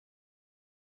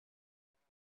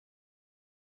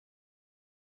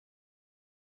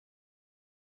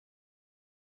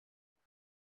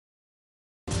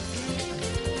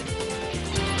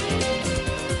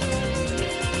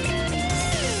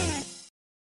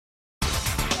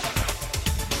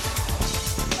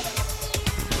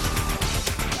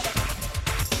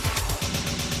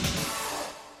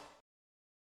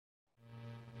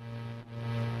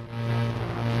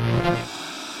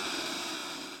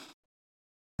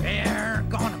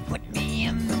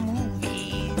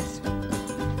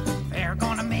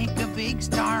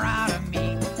big star out of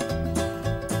me.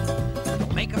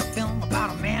 They'll make a film about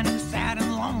a man who's sad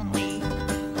and lonely,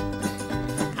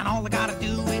 and all I gotta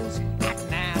do is act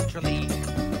naturally.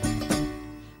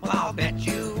 Well, I'll bet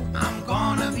you I'm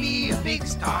gonna be a big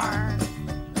star.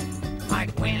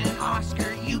 Might win an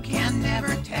Oscar, you can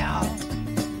never tell.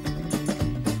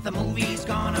 The movie's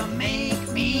gonna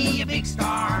make me a big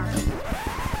star.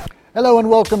 Hello and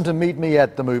welcome to Meet Me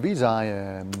at the Movies. I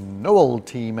am Noel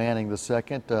T. Manning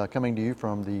II, coming to you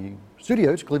from the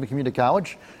studios, Cleveland Community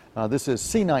College. This is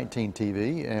C19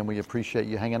 TV, and we appreciate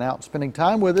you hanging out, spending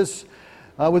time with us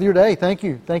with your day. Thank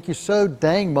you so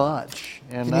dang much.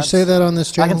 And can you say that on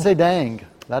this channel? I can say dang.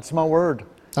 That's my word.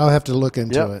 I'll have to look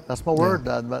into it. That's my word.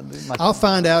 Yeah. I'll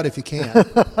find out if you can.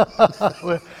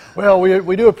 Well,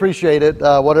 we do appreciate it,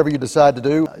 whatever you decide to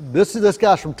do. This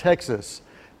guy's from Texas.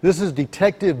 This is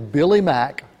Detective Billy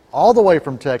Mack, all the way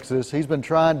from Texas. He's been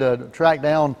trying to track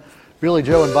down Billy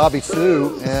Joe and Bobby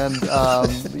Sue, and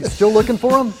he's still looking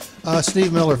for him?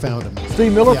 Steve Miller found him.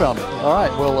 Steve Miller found him. All right.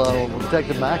 Well,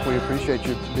 Detective Mack, we appreciate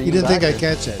you being You didn't back think I'd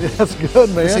here. catch it. That's good,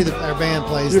 man. See, our band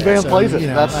plays Your band plays it. You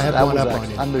know, I had one up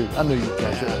excellent. on you. I knew you'd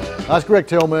catch it. That's Greg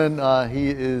Tillman. He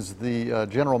is the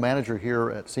general manager here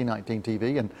at C19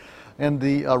 TV, and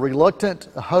the reluctant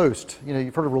host. You know,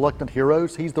 you've heard of Reluctant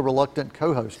Heroes. He's the reluctant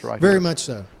co-host right Very here. much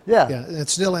so. Yeah. Yeah, and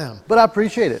still am. But I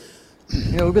appreciate it.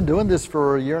 You know, we've been doing this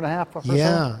for a year and a half or so.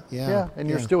 Yeah, and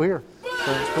you're still here.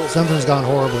 So it's cool. Something's gone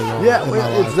horribly wrong. Yeah, in my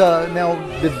it's life. now,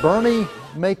 did Bernie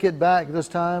make it back this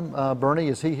time? Bernie,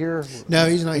 is he here? No,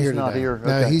 he's not here today. Not here.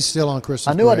 No, Okay. he's still on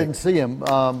Christmas I knew I break. didn't see him,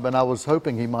 and I was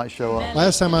hoping he might show up.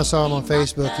 Last time I saw him on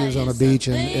Facebook, he was on a beach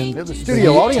in The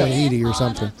studio audience. Tahiti or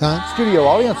something. Huh? Studio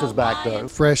audience is back though.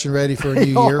 Fresh and ready for a They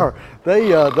new year. are. They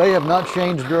have not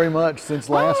changed very much since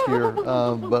last year,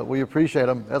 but we appreciate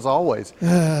them as always.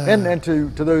 And to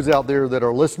those out there that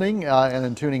are listening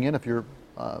and tuning in, if you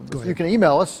can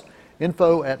email us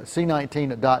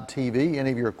info@c19.tv,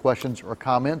 any of your questions or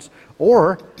comments,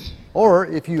 or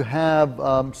if you have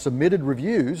submitted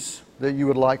reviews that you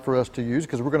would like for us to use,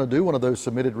 because we're going to do one of those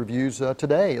submitted reviews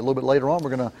today. A little bit later on,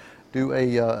 we're going to do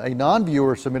a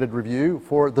non-viewer submitted review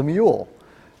for The Mule,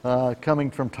 coming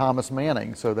from Thomas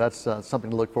Manning. So that's something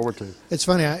to look forward to. It's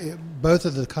funny, both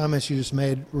of the comments you just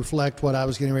made reflect what I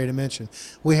was getting ready to mention.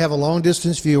 We have a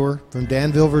long-distance viewer from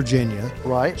Danville, Virginia.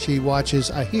 Right. She watches,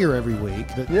 I hear every week,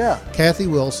 but Yeah. Kathy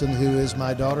Wilson, who is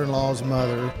my daughter-in-law's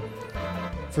mother,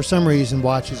 for some reason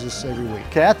watches us every week.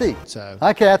 Kathy. So,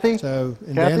 Hi, Kathy. So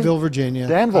in Kathy? Danville, Virginia.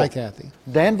 Danville. Hi, Kathy.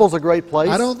 Danville's a great place.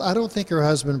 I don't think her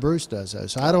husband Bruce does though.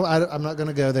 So I'm not going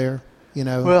to go there. You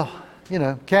know. Well, you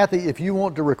know, Kathy, if you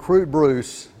want to recruit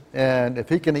Bruce, and if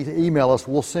he can email us,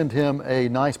 we'll send him a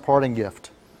nice parting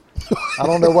gift. I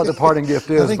don't know what the parting gift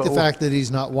is. I think the fact that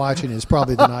he's not watching is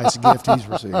probably the nicest gift he's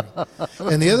receiving.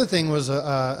 And the other thing was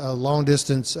a long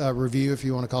distance review, if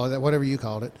you want to call it that, whatever you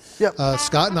called it. Yep.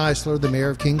 Scott Neisler, the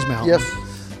mayor of Kings Mountain,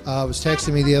 Yes. was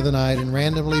texting me the other night and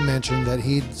randomly mentioned that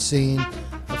he'd seen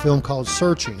a film called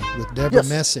Searching with Deborah Yes.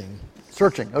 Messing.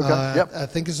 Searching. Okay. Yep. I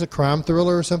think it's a crime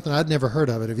thriller or something. I'd never heard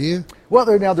of it. Have you? Well,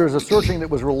 there's a Searching that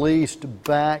was released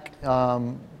back,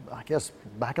 I guess,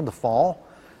 back in the fall.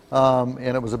 And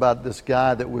it was about this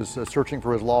guy that was searching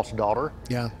for his lost daughter.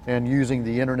 Yeah. And using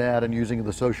the internet and using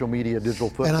the social media digital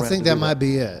footprint. And I think to that do might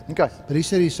be it. Okay. But he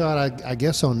said he saw it, I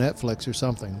guess, on Netflix or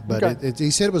something. But Okay.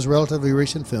 he said it was a relatively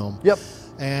recent film. Yep.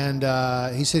 And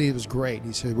he said it was great.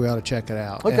 He said we ought to check it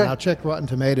out. Okay. And I checked Rotten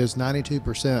Tomatoes,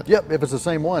 92%. Yep. If it's the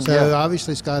same one. So yeah.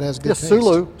 obviously Scott has good Yes, taste.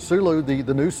 Sulu,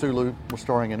 the new Sulu was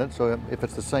starring in it. So if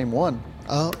it's the same one,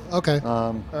 Oh, okay.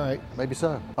 All right. maybe so.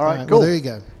 All right, All right, cool. well, there you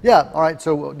go. Yeah. All right.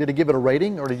 So did he give it a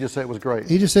rating, or did he just say it was great?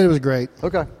 He just said it was great.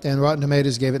 Okay. And Rotten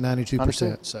Tomatoes gave it 92%.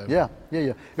 Understood. So Yeah.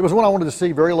 It was one I wanted to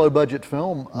see. Very low budget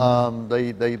film.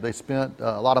 They spent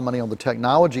a lot of money on the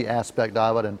technology aspect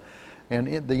of it,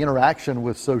 and the interaction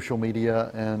with social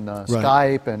media and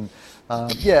Skype, and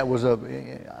it was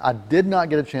I did not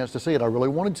get a chance to see it. I really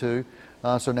wanted to,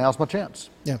 so now's my chance.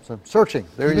 Yeah. So Searching.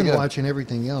 There You've you been go. watching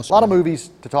everything else. A lot of man. movies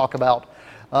to talk about,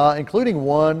 including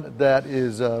one that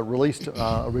is released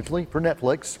originally for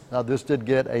Netflix. This did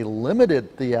get a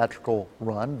limited theatrical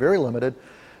run, very limited,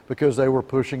 because they were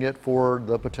pushing it for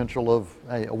the potential of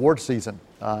award season,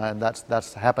 and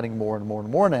that's happening more and more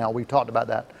and more now. We've talked about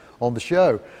that on the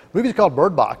show. The movie's called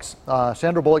Bird Box,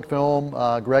 Sandra Bullock film.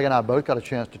 Greg and I both got a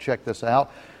chance to check this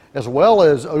out, as well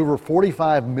as over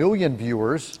 45 million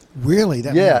viewers. Really?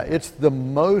 That Yeah, it's the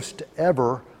most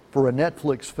ever for a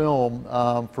Netflix film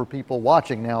for people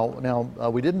watching. Now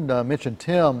we didn't mention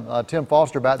Tim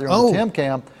Foster back there on the Tim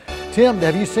Cam. Tim,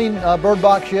 have you seen Bird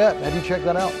Box yet? Have you checked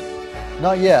that out?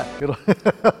 Not yet.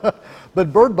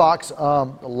 But Bird Box, a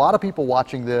lot of people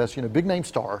watching this, big name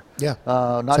star. Yeah.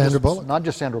 Not Sandra just, Bullock. Not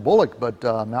just Sandra Bullock, but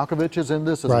Malkovich is in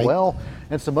this as Right. well,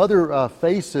 and some other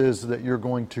faces that you're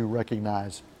going to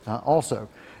recognize also.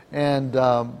 And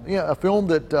a film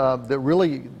that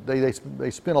really they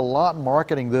spent a lot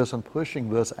marketing this and pushing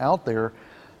this out there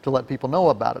to let people know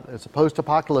about it. It's a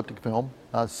post-apocalyptic film.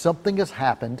 Something has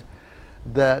happened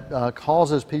that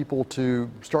causes people to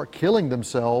start killing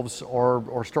themselves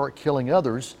or start killing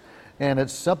others, and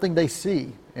it's something they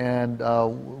see. And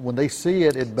when they see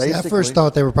it, it basically... See, I first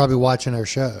thought they were probably watching our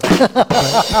show.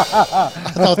 I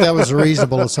thought that was a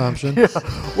reasonable assumption.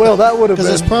 Well, that would have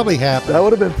Because it's been... probably happened. That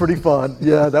would have been pretty fun.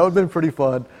 Yeah, that would have been pretty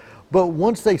fun. But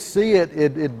once they see it,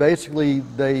 it basically,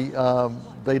 the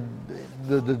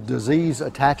disease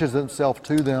attaches itself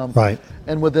to them. Right.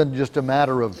 And within just a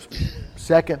matter of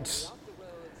seconds,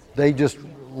 they just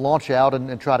launch out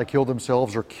and try to kill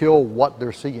themselves or kill what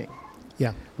they're seeing.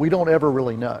 Yeah. We don't ever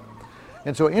really know.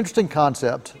 And so, interesting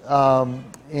concept.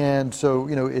 And so,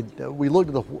 we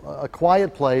looked at A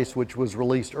Quiet Place, which was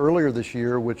released earlier this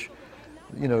year, which,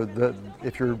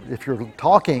 if you're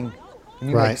talking and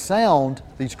you Right. make sound,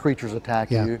 these creatures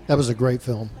attack Yeah. you. That was a great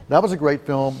film. That was a great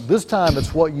film. This time,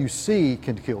 it's what you see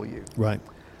can kill you. Right.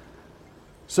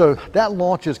 So that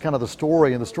launches kind of the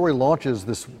story, and the story launches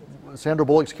this. Sandra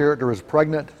Bullock's character is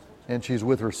pregnant, and she's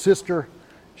with her sister.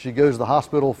 She goes to the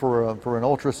hospital for an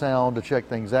ultrasound to check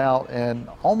things out, and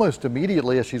almost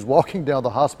immediately as she's walking down the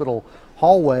hospital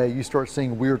hallway, you start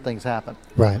seeing weird things happen.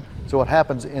 Right. So it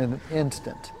happens in an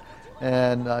instant.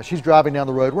 And she's driving down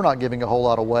the road. We're not giving a whole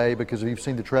lot away because if you've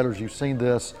seen the trailers, you've seen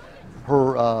this.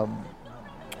 Her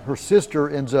sister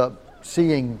ends up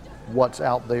seeing what's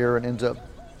out there and ends up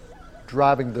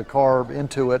driving the car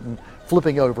into it and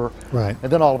flipping over. Right.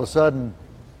 And then all of a sudden,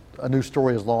 a new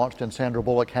story is launched and Sandra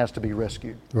Bullock has to be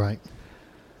rescued. Right.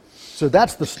 So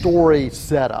that's the story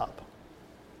set up.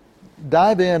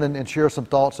 Dive in and share some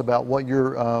thoughts about what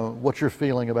you're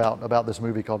feeling about this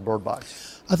movie called Bird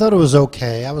Box. I thought it was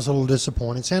okay. I was a little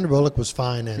disappointed. Sandra Bullock was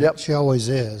fine in Yep. it. She always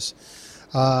is.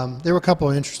 There were a couple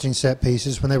of interesting set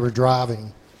pieces when they were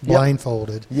driving Yep.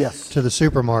 blindfolded Yes. to the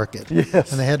supermarket.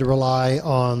 Yes. And they had to rely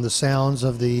on the sounds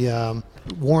of the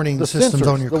warning The systems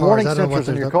sensors, on your the car. warning sensors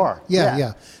in your car. Yeah, Yeah.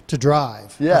 yeah, to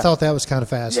drive. Yeah. I thought that was kind of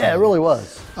fascinating. Yeah, it really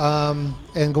was.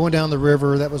 And going down the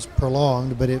river, that was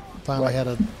prolonged, but it finally Right. had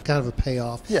a kind of a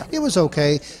payoff. Yeah. It was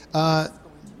okay.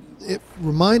 It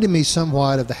reminded me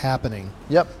somewhat of The Happening.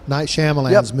 Yep. Night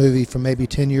Shyamalan's Yep. movie from maybe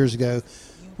 10 years ago,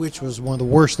 which was one of the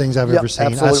worst things I've Yep, ever seen.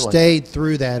 absolutely. I stayed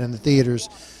through that in the theaters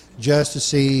just to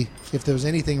see if there was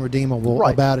anything redeemable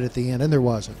Right. about it at the end, and there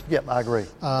wasn't. Yep, I agree.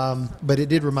 But it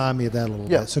did remind me of that a little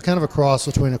Yeah. bit. So kind of a cross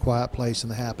between A Quiet Place and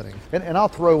The Happening. And I'll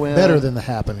throw in... Better than The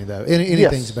Happening, though.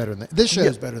 Anything's Yes. better than that. This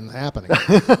show's Yeah. better than The Happening.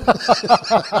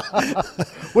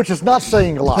 Which is not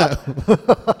saying a lot.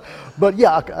 But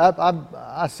yeah,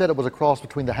 I said it was a cross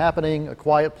between The Happening, A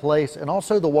Quiet Place, and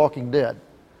also The Walking Dead.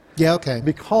 Yeah, okay.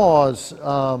 Because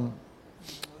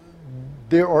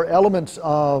there are elements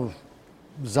of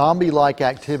zombie-like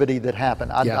activity that happen.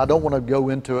 Yeah. I don't want to go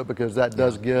into it because that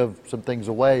does give some things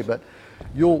away, but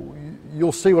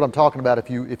you'll see what I'm talking about if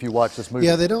you watch this movie.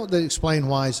 Yeah, they explain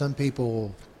why some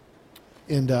people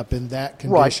end up in that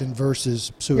condition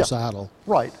versus suicidal.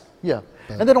 Right. Yeah.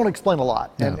 And they don't explain a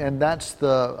lot. No. And that's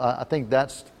I think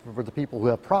that's for the people who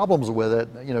have problems with it.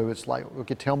 It's like,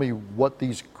 okay, tell me what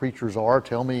these creatures are.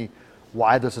 Tell me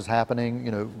why this is happening.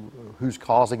 Who's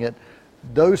causing it.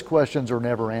 Those questions are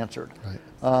never answered. Right.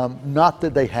 Not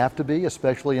that they have to be,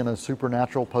 especially in a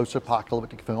supernatural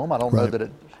post-apocalyptic film. I don't know Right. that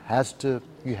it has to.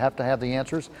 You have to have the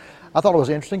answers. I thought it was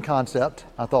an interesting concept.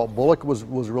 I thought Bullock was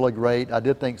really great. I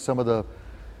did think some of the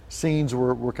scenes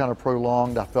were kind of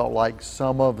prolonged. I felt like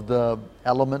some of the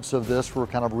elements of this were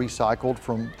kind of recycled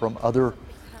from other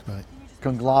Right.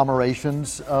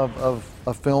 conglomerations of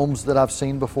films that I've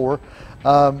seen before.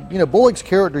 Bullock's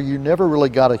character, you never really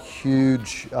got a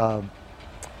huge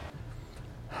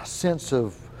sense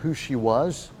of who she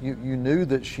was. You knew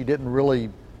that she didn't really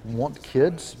want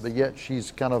kids, but yet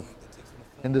she's kind of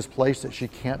in this place that she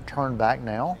can't turn back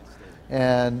now.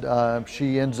 And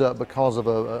she ends up, because of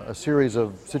a series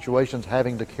of situations,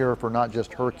 having to care for not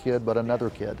just her kid, but another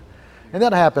kid. And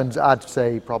that happens, I'd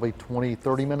say, probably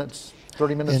 30 minutes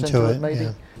into it, maybe.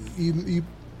 Yeah. You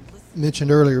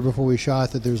mentioned earlier before we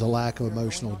shot that there's a lack of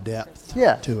emotional depth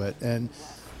Yeah. to it. And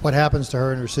what happens to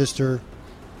her and her sister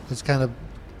is kind of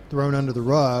thrown under the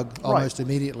rug almost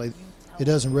immediately. It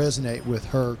doesn't resonate with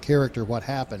her character, what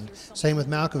happened. Same with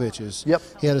Malkovich's. Yep.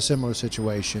 He had a similar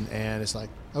situation, and it's like,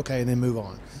 okay, and then move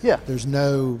on. Yeah. There's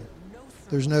no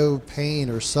pain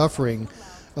or suffering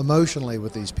emotionally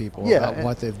with these people about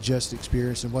what they've just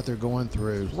experienced and what they're going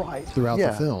through throughout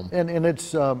the film. And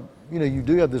it's, you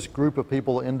do have this group of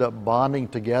people that end up bonding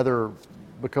together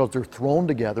because they're thrown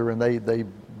together, and they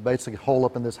basically hole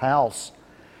up in this house.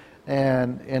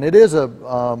 And it is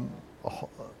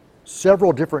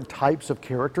several different types of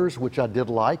characters, which I did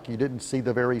like. You didn't see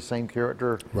the very same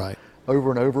character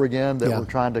over and over again that were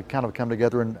trying to kind of come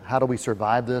together and how do we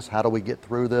survive this? How do we get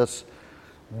through this?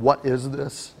 What is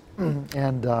this?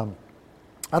 And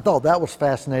I thought that was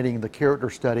fascinating, the character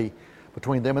study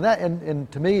between them.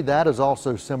 And to me, that is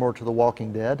also similar to The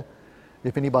Walking Dead.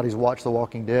 If anybody's watched The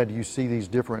Walking Dead, you see these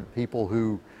different people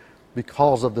who,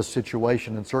 because of the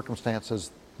situation and circumstances,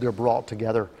 they're brought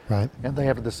together, and they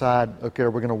have to decide, okay,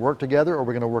 are we going to work together or are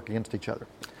we going to work against each other?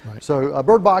 So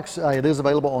Bird Box, it is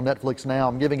available on Netflix now.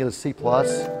 I'm giving it a C+. It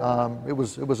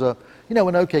was a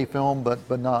an okay film,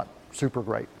 but not super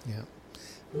great.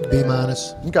 B-.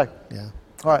 Okay.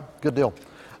 All right, good deal.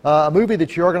 A movie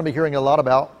that you are going to be hearing a lot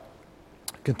about,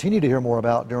 continue to hear more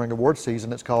about during awards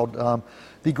season. It's called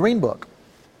The Green Book.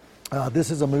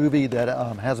 This is a movie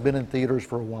that has been in theaters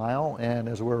for a while, and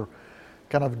as we're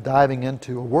kind of diving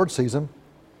into award season,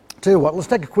 tell you what, let's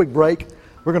take a quick break.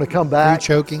 We're going to come back. Are you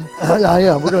choking? I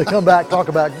am. We're going to come back, talk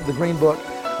about The Green Book.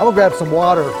 I'm going to grab some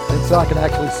water and so I can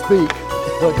actually speak.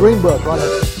 The Green Book, right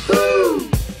now.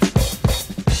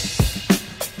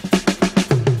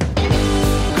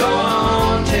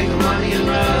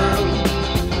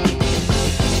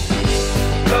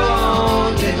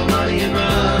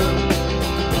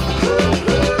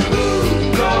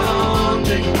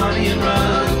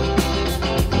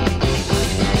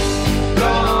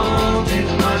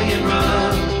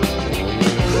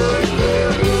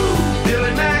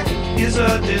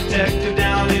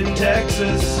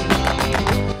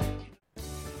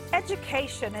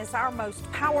 Education is our most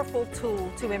powerful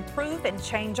tool to improve and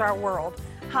change our world.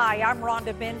 Hi, I'm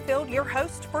Rhonda Benfield, your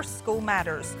host for School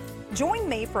Matters. Join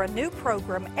me for a new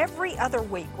program every other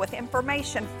week with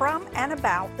information from and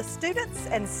about the students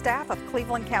and staff of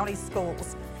Cleveland County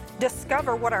Schools.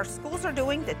 Discover what our schools are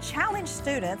doing to challenge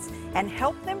students and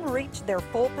help them reach their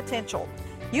full potential.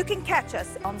 You can catch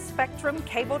us on Spectrum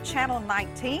Cable Channel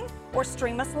 19 or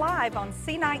stream us live on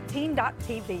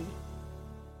C19.tv.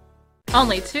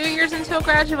 Only 2 years until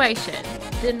graduation.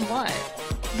 Then what?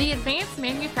 The Advanced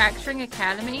Manufacturing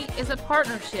Academy is a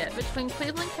partnership between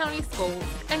Cleveland County Schools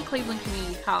and Cleveland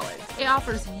Community College. It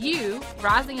offers you,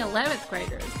 rising 11th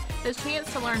graders, the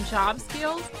chance to learn job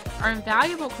skills, earn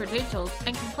valuable credentials,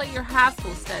 and complete your high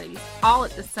school studies all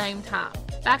at the same time.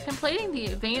 By completing the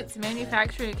Advanced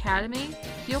Manufacturing Academy,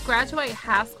 you'll graduate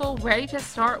high school ready to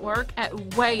start work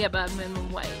at way above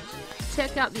minimum wage.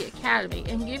 Check out the Academy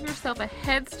and give yourself a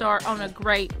head start on a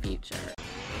great future.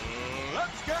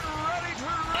 Let's get ready to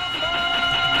rumble!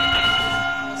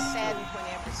 I was saddened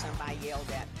whenever somebody yelled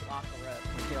at lock her up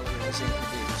until he was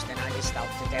introduced, and I just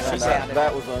thought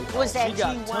that was uncalled. Was that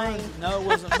you, Wayne? No, it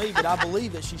wasn't me, but I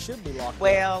believe that she should be locked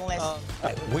well, up.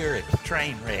 We're at a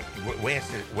train wreck.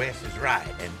 Wes is right,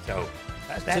 and so.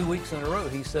 That's 2 weeks in a row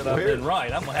he said I've been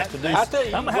right. I'm gonna have to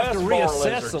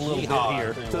reassess a little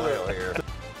bit here.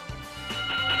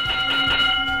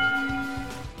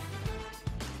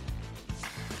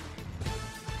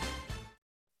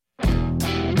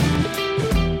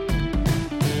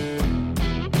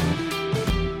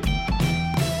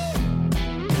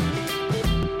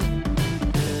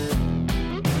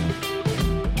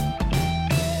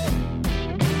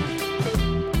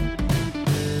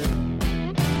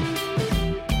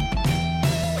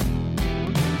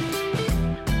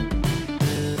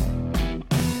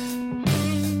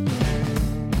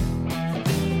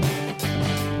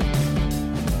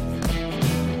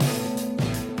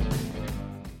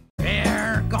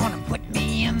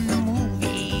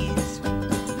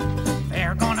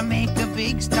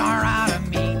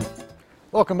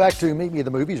 Welcome back to Meet Me at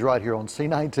the Movies right here on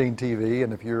C19 TV.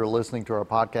 And if you're listening to our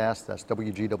podcast, that's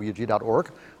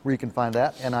WGWG.org, where you can find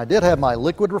that. And I did have my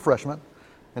liquid refreshment,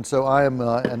 and so I am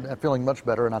feeling much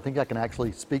better, and I think I can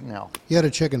actually speak now. You had a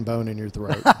chicken bone in your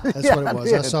throat. That's what it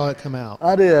was. I saw it come out.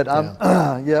 I did.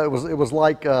 Yeah, it was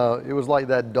like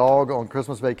that dog on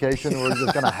Christmas Vacation where it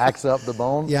just kind of hacks up the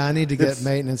bone. Yeah, I need to get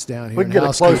maintenance down here. We can get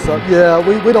a close up. Yeah,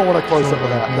 we don't want a close up of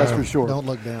that. That's for sure. Don't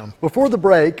look down. Before the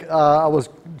break, I was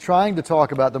trying to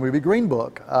talk about the movie Green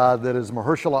Book, that is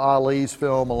Mahershala Ali's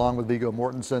film along with Viggo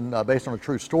Mortensen, based on a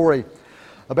true story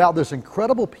about this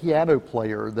incredible piano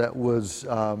player that was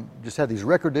just had these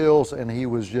record deals, and he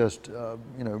was just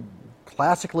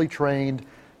classically trained,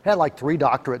 had like 3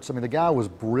 doctorates. I mean, the guy was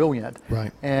brilliant,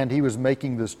 right? And he was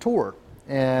making this tour,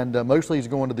 and mostly he's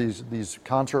going to these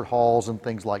concert halls and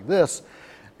things like this.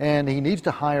 and he needs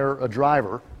to hire a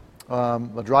driver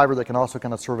that can also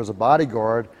kind of serve as a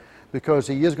bodyguard, because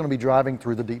he is going to be driving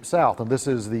through the Deep South. And this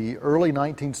is the early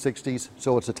 1960s,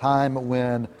 so it's a time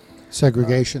when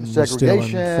segregation was still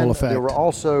in full effect. There were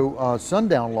also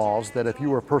sundown laws that if you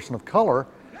were a person of color,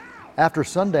 after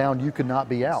sundown you could not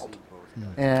be out.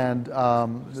 And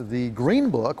the Green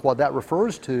Book, what that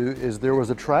refers to is there was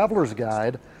a traveler's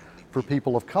guide for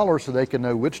people of color, so they could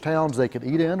know which towns they could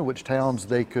eat in, which towns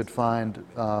they could find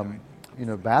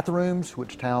bathrooms,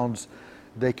 which towns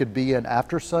they could be in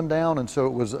after sundown. And so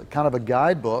it was kind of a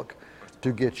guidebook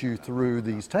to get you through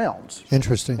these towns.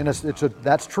 Interesting. And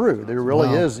that's true. There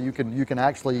really is. You can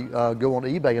actually go on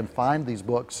eBay and find these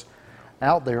books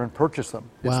out there and purchase them.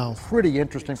 It's pretty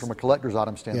interesting from a collector's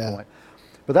item standpoint.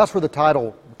 But that's where the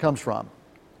title comes from.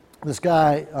 This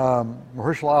guy,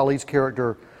 Mahershala Ali's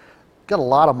character, got a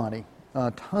lot of money,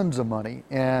 tons of money,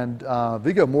 and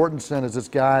Viggo Mortensen is this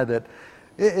guy that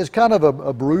is kind of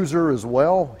a bruiser as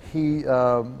well. He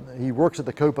works at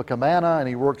the Copacabana,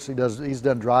 and he's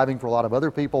done driving for a lot of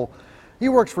other people. He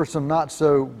works for some not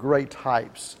so great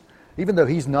types. Even though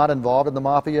he's not involved in the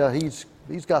mafia, he's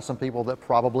got some people that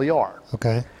probably are.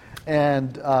 Okay.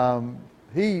 And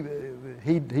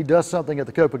he does something at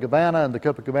the Copacabana, and the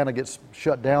Copacabana gets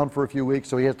shut down for a few weeks,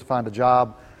 so he has to find a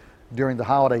job during the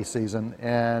holiday season.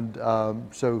 And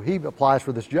so he applies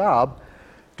for this job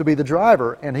to be the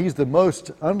driver, and he's the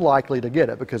most unlikely to get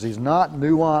it because he's not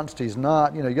nuanced. He's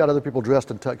not, you got other people dressed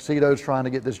in tuxedos trying to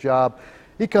get this job.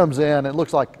 He comes in and it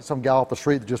looks like some guy off the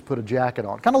street that just put a jacket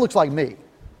on. Kind of looks like me,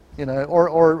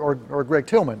 or Greg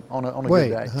Tillman on a good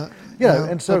day.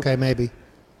 And so okay, maybe.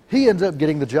 He ends up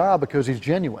getting the job because he's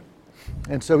genuine.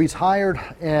 And so he's hired,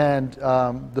 and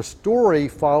the story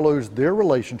follows their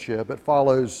relationship. It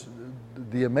follows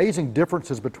the amazing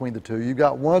differences between the two. You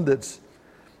got one that's,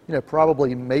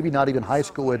 probably maybe not even high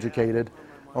school educated,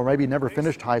 or maybe never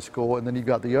finished high school, and then you've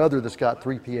got the other that's got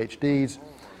 3 PhDs.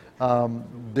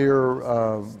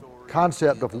 Their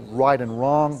concept of right and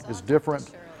wrong is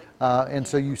different. And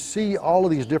so you see all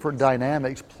of these different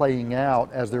dynamics playing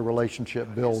out as their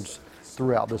relationship builds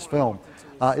throughout this film.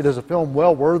 It is a film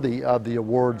well worthy of the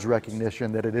awards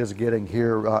recognition that it is getting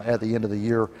here at the end of the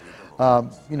year.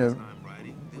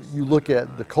 You look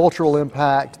at the cultural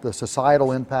impact, the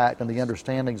societal impact, and the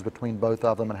understandings between both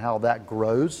of them and how that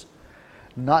grows.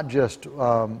 It's not just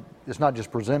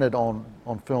presented on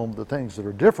film, the things that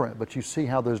are different, but you see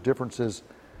how those differences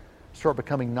start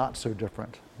becoming not so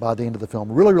different by the end of the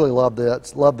film. Really, really love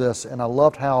this, and I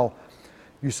loved how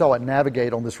you saw it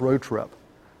navigate on this road trip.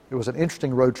 It was an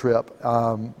interesting road trip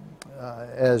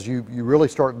as you really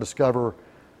start to discover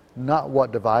not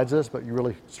what divides us, but you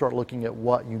really start looking at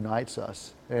what unites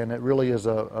us. And it really is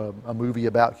a movie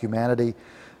about humanity.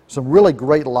 Some really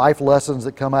great life lessons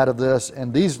that come out of this,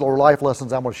 and these are life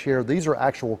lessons I'm going to share. These are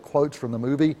actual quotes from the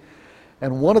movie,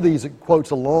 and one of these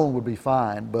quotes alone would be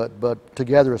fine, but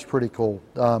together it's pretty cool.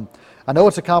 I know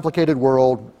it's a complicated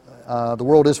world. The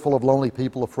world is full of lonely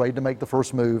people afraid to make the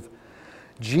first move.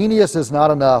 Genius is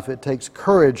not enough. It takes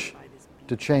courage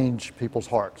to change people's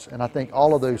hearts. And I think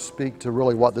all of those speak to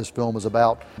really what this film is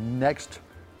about. Next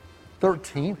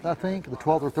 13th, I think, the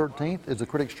 12th or 13th, is the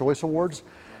Critics' Choice Awards.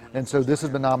 And so this has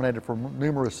been nominated for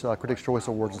numerous Critics' Choice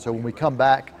Awards. And so when we come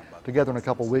back together in a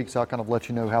couple of weeks, I'll kind of let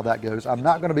you know how that goes. I'm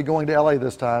not going to be going to LA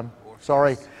this time.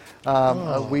 Sorry.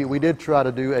 We did try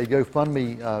to do a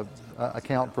GoFundMe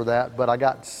account for that, but I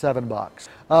got $7.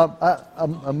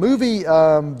 A movie,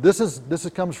 this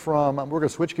comes from, we're going to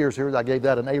switch gears here. I gave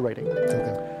that an A rating.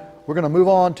 Okay. We're going to move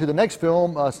on to the next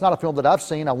film. It's not a film that I've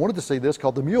seen. I wanted to see this,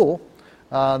 called The Mule.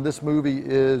 This movie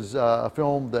is a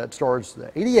film that stars the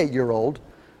 88-year-old,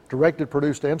 directed,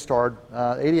 produced, and starred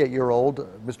 88-year-old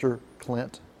Mr.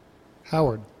 Clint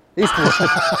Howard Eastwood.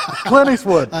 Clint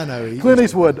Eastwood. I know. Clint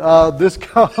Eastwood.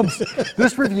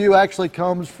 This review actually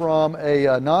comes from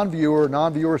a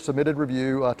non-viewer submitted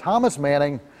review. Thomas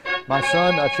Manning, my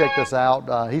son, checked this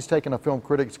out. He's taken a film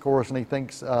critics course, and he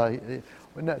thinks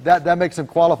that makes him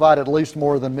qualified at least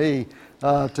more than me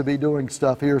to be doing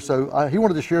stuff here. So he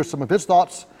wanted to share some of his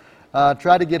thoughts.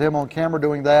 Tried to get him on camera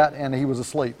doing that, and he was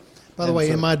asleep. By the way,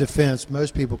 in my defense,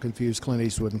 most people confuse Clint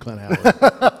Eastwood and Clint Howard.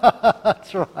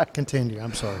 That's right. Continue.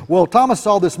 I'm sorry. Well, Thomas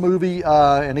saw this movie,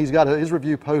 and he's got his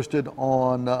review posted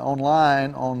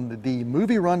online on the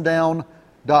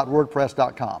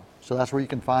movierundown.wordpress.com. So that's where you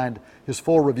can find his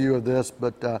full review of this.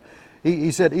 But he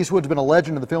said Eastwood's been a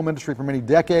legend in the film industry for many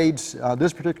decades.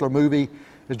 This particular movie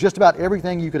is just about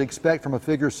everything you could expect from a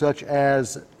figure such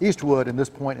as Eastwood in this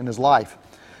point in his life.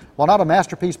 While not a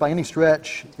masterpiece by any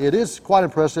stretch, it is quite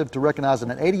impressive to recognize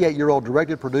that an 88-year-old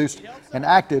directed, produced, and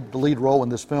acted the lead role in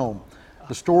this film.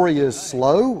 The story is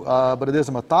slow, but it is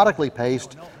methodically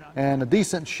paced, and a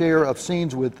decent share of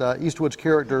scenes with Eastwood's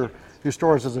character who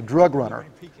stars as a drug runner.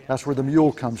 That's where the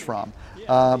mule comes from.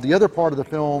 The other part of the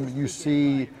film, you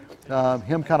see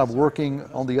him kind of working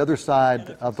on the other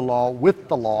side of the law with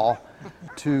the law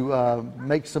to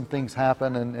make some things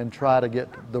happen and try to get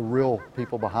the real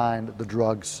people behind the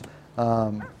drugs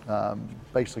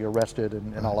basically arrested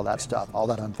and all of that stuff. All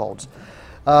that unfolds.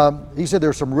 He said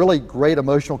there's some really great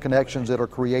emotional connections that are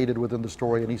created within the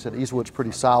story, and he said Eastwood's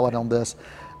pretty solid on this.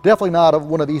 Definitely not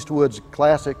one of Eastwood's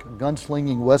classic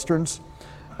gunslinging westerns,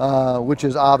 which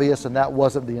is obvious, and that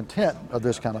wasn't the intent of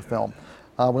this kind of film.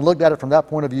 When looked at it from that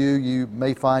point of view, you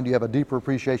may find you have a deeper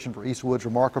appreciation for Eastwood's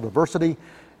remarkable diversity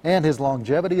and his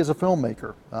longevity as a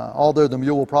filmmaker. Although The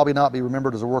Mule will probably not be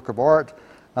remembered as a work of art,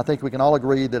 I think we can all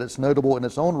agree that it's notable in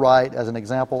its own right as an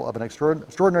example of an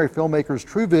extraordinary filmmaker's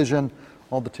true vision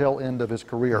on the tail end of his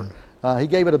career. He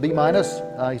gave it a B-.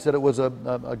 He said it was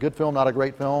a good film, not a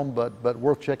great film, but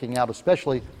worth checking out,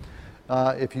 especially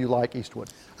if you like Eastwood.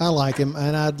 I like him,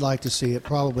 and I'd like to see it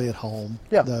probably at home,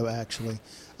 though, actually.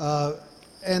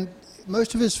 And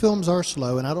most of his films are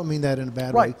slow, and I don't mean that in a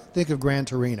bad way. Think of Gran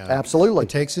Torino. Absolutely. It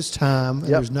takes its time,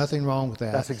 and there's nothing wrong with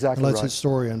that. That's exactly right. Lets right. its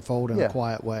story unfold in a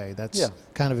quiet way. That's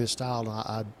kind of his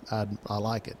style, and I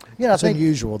like it. Yeah, it's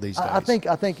unusual these days.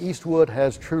 I think Eastwood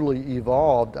has truly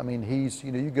evolved. I mean,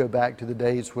 you go back to the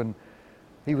days when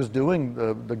he was doing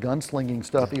the gunslinging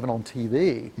stuff even on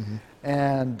TV,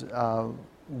 and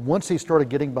once he started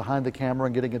getting behind the camera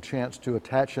and getting a chance to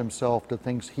attach himself to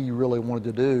things he really wanted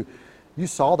to do, you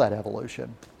saw that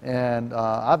evolution. And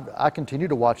I continue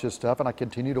to watch his stuff, and I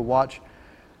continue to watch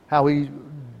how he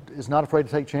is not afraid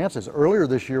to take chances. Earlier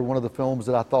this year, one of the films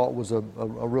that I thought was a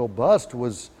real bust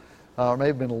was, or may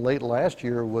have been late last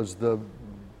year, was the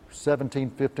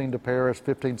 1715 to Paris,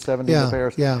 1517 to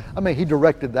Paris. I mean, he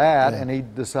directed that, and he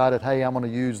decided, hey, I'm going to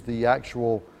use the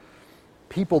actual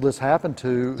people this happened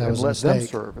to and let them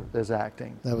serve as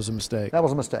acting. That was a mistake. That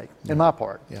was a mistake in my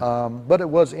part. But it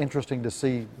was interesting to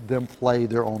see them play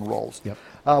their own roles.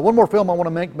 One more film I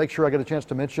want to make sure I get a chance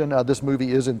to mention. This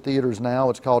movie is in theaters now.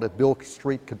 It's called If Beale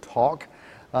Street Could Talk.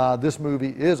 This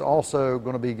movie is also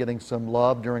going to be getting some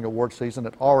love during award season.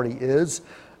 It already is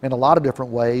in a lot of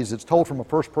different ways. It's told from a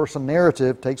first-person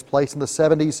narrative, takes place in the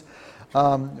 70s.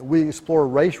 We explore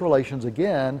race relations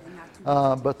again,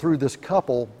 but through this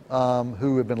couple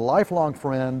who have been lifelong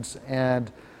friends,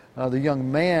 and the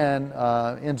young man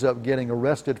ends up getting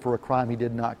arrested for a crime he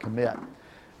did not commit.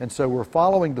 And so we're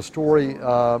following the story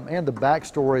and the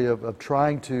backstory of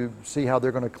trying to see how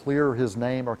they're going to clear his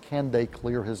name, or can they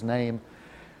clear his name,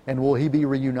 and will he be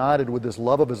reunited with this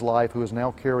love of his life who is now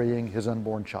carrying his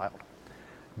unborn child.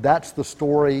 That's the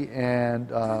story, and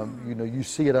you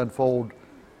see it unfold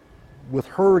with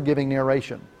her giving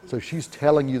narration. So she's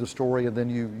telling you the story, and then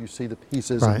you see the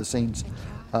pieces and the scenes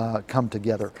come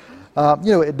together.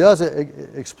 It does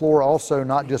explore also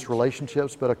not just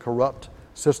relationships, but a corrupt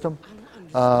system.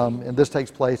 And this takes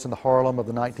place in the Harlem of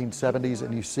the 1970s,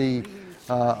 and you see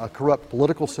a corrupt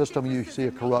political system, you see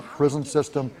a corrupt prison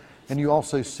system, and you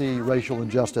also see racial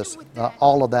injustice,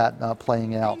 all of that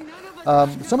playing out.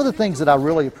 Some of the things that I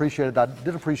really appreciated, I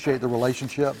did appreciate the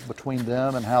relationship between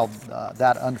them and how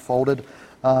that unfolded.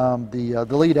 The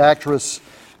lead actress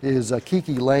is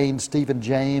Kiki Lane. Stephen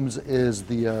James is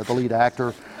the lead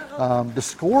actor. The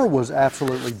score was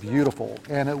absolutely beautiful,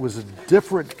 and it was a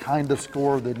different kind of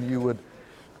score than you would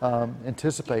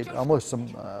anticipate. Almost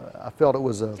I felt it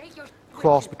was a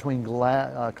cross between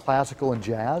classical and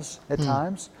jazz at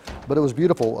times, but it was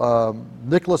beautiful.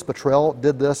 Nicholas Bottrell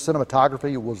did this.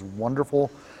 Cinematography was wonderful.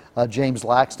 James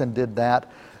Laxton did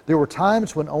that. There were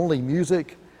times when only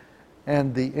music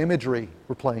and the imagery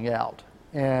were playing out,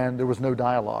 and there was no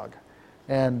dialogue.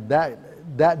 And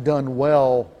that done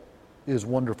well is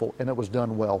wonderful, and it was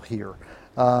done well here.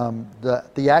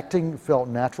 The acting felt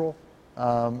natural.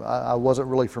 I wasn't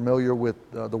really familiar with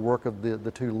the work of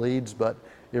the two leads, but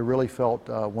it really felt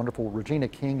wonderful. Regina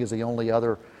King is the only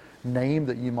other name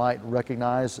that you might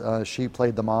recognize. She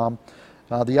played the mom.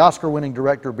 The Oscar-winning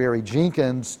director Barry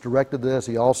Jenkins directed this.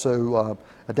 He also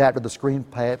adapted the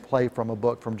screenplay from a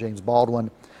book from James Baldwin.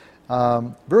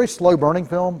 Very slow-burning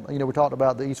film. We talked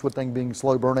about the Eastwood thing being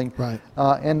slow-burning.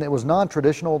 And it was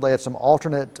non-traditional. They had some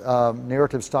alternate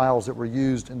narrative styles that were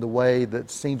used in the way that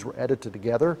scenes were edited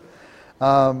together.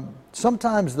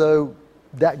 Sometimes, though,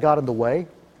 that got in the way,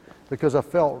 because I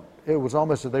felt it was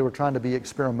almost that they were trying to be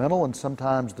experimental, and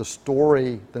sometimes the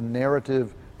story, the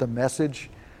narrative, the message,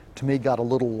 to me got a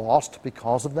little lost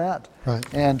because of that,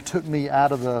 and took me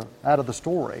out of the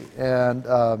story. And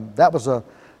that was the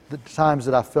times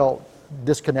that I felt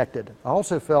disconnected. I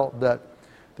also felt that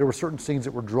there were certain scenes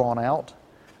that were drawn out.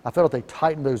 I felt if they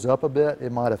tightened those up a bit,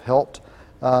 it might have helped.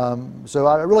 So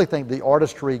I really think the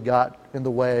artistry got in the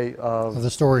way of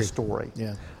the story.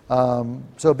 Yeah.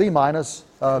 So B-,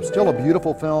 still a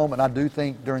beautiful film, and I do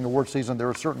think during award season there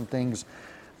are certain things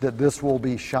that this will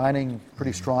be shining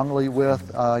pretty strongly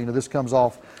with. This comes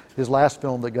off, his last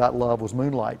film that got love was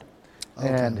Moonlight,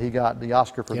 and he got the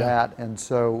Oscar for that, and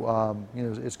so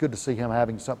it's good to see him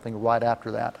having something right after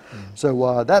that.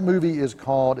 So that movie is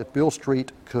called If Beale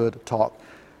Street Could Talk.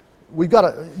 You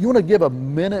want to give a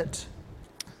minute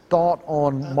thought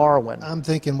on Marwen? I'm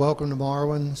thinking Welcome to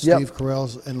Marwen, Steve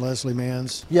Carell's and Leslie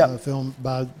Mann's film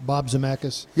by Bob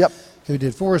Zemeckis. Who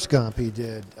did Forrest Gump, he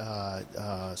did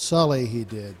Sully, he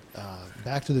did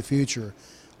Back to the Future,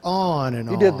 on and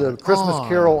on. He did the Christmas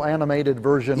Carol animated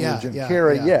version with Jim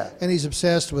Carrey, And he's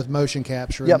obsessed with motion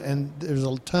capture, and there's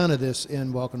a ton of this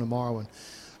in Welcome to Marwen.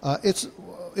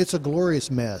 It's a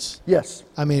glorious mess. Yes.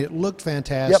 I mean, it looked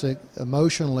fantastic,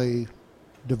 emotionally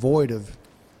devoid of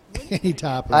any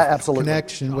type of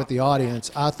connection with the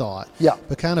audience, I thought.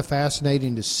 But kind of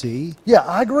fascinating to see. Yeah,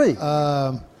 I agree.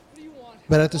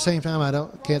 But at the same time,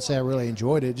 can't say I really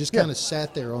enjoyed it. It just kind of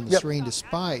sat there on the screen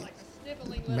despite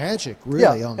magic,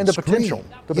 really, on the screen.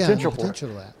 The potential for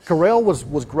that. Carell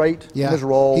was great in his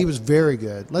role. He was very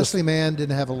good. Leslie Mann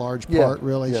didn't have a large part,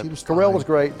 really. She was Carell was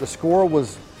great. The score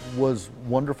was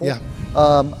wonderful.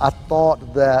 I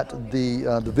thought that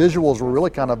the visuals were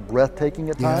really kind of breathtaking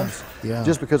at times,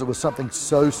 just because it was something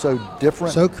so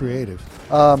different. So creative.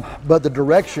 But the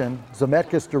direction,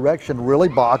 Zemeckis' direction, really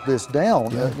bogged this down.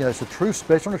 It's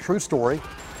based on a true story.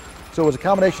 So it was a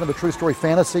combination of a true story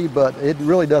fantasy, but it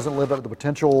really doesn't live up to the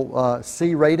potential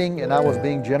C rating, and I was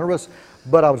being generous.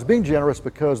 But I was being generous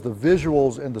because the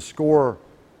visuals and the score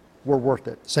were worth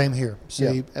it. Same here.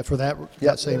 See, for that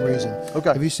same reason.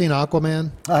 Okay. Have you seen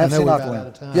Aquaman? I have seen Aquaman. Out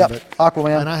of time,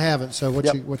 Aquaman. And I haven't. So what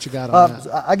you got on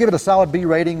that? I give it a solid B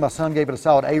rating. My son gave it a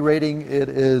solid A rating. It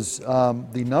is the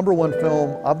 #1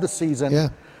 film of the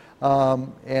season.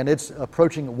 And it's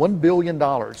approaching $1 billion.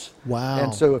 Wow.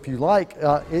 And so if you like,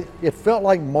 it felt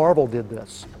like Marvel did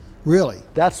this. Really?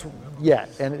 And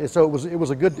so it was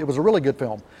a really good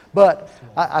film. But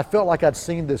I felt like I'd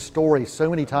seen this story so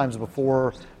many times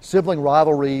before. Sibling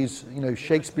rivalries,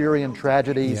 Shakespearean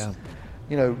tragedies,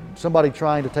 somebody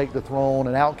trying to take the throne,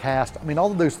 an outcast. I mean,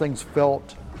 all of those things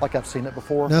felt like I've seen it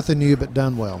before. Nothing new, but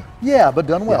done well. Yeah, but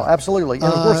done well, absolutely.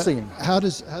 And worth seeing. How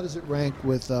does it rank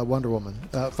with Wonder Woman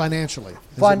financially?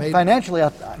 Financially,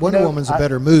 Wonder Woman's a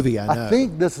better movie, I know. I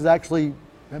think this is actually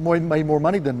made more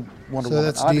money than Wonder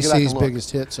Woman. So that's DC's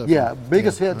biggest hit so far. Yeah,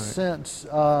 biggest hit since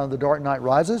The Dark Knight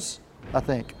Rises, I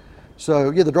think.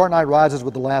 So The Dark Knight Rises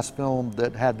was the last film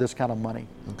that had this kind of money.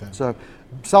 Okay. So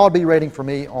solid B rating for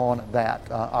me on that,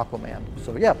 Aquaman.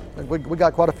 So we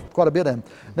got quite a bit in.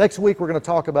 Next week we're going to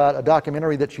talk about a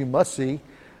documentary that you must see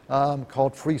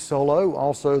called Free Solo.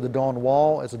 Also The Dawn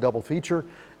Wall as a double feature.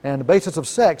 And The Basis of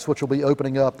Sex, which will be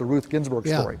opening up the Ruth Ginsburg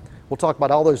story. We'll talk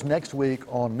about all those next week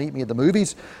on Meet Me at the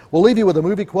Movies. We'll leave you with a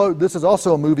movie quote. This is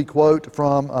also a movie quote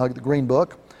from the Green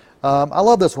Book. I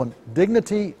love this one.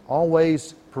 Dignity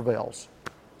always prevails,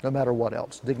 no matter what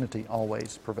else. Dignity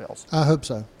always prevails. I hope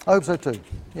so. I hope so too.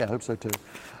 Yeah, I hope so too.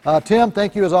 Tim,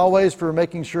 thank you as always for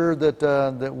making sure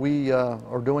that we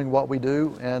are doing what we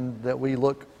do and that we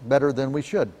look better than we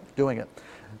should doing it.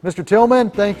 Mr.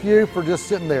 Tillman, thank you for just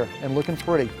sitting there and looking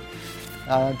pretty.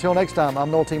 Until next time,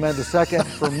 I'm Noel T. Mann II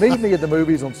for Meet Me at the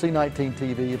Movies on C19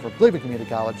 TV for Cleveland Community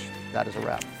College. That is a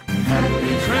wrap.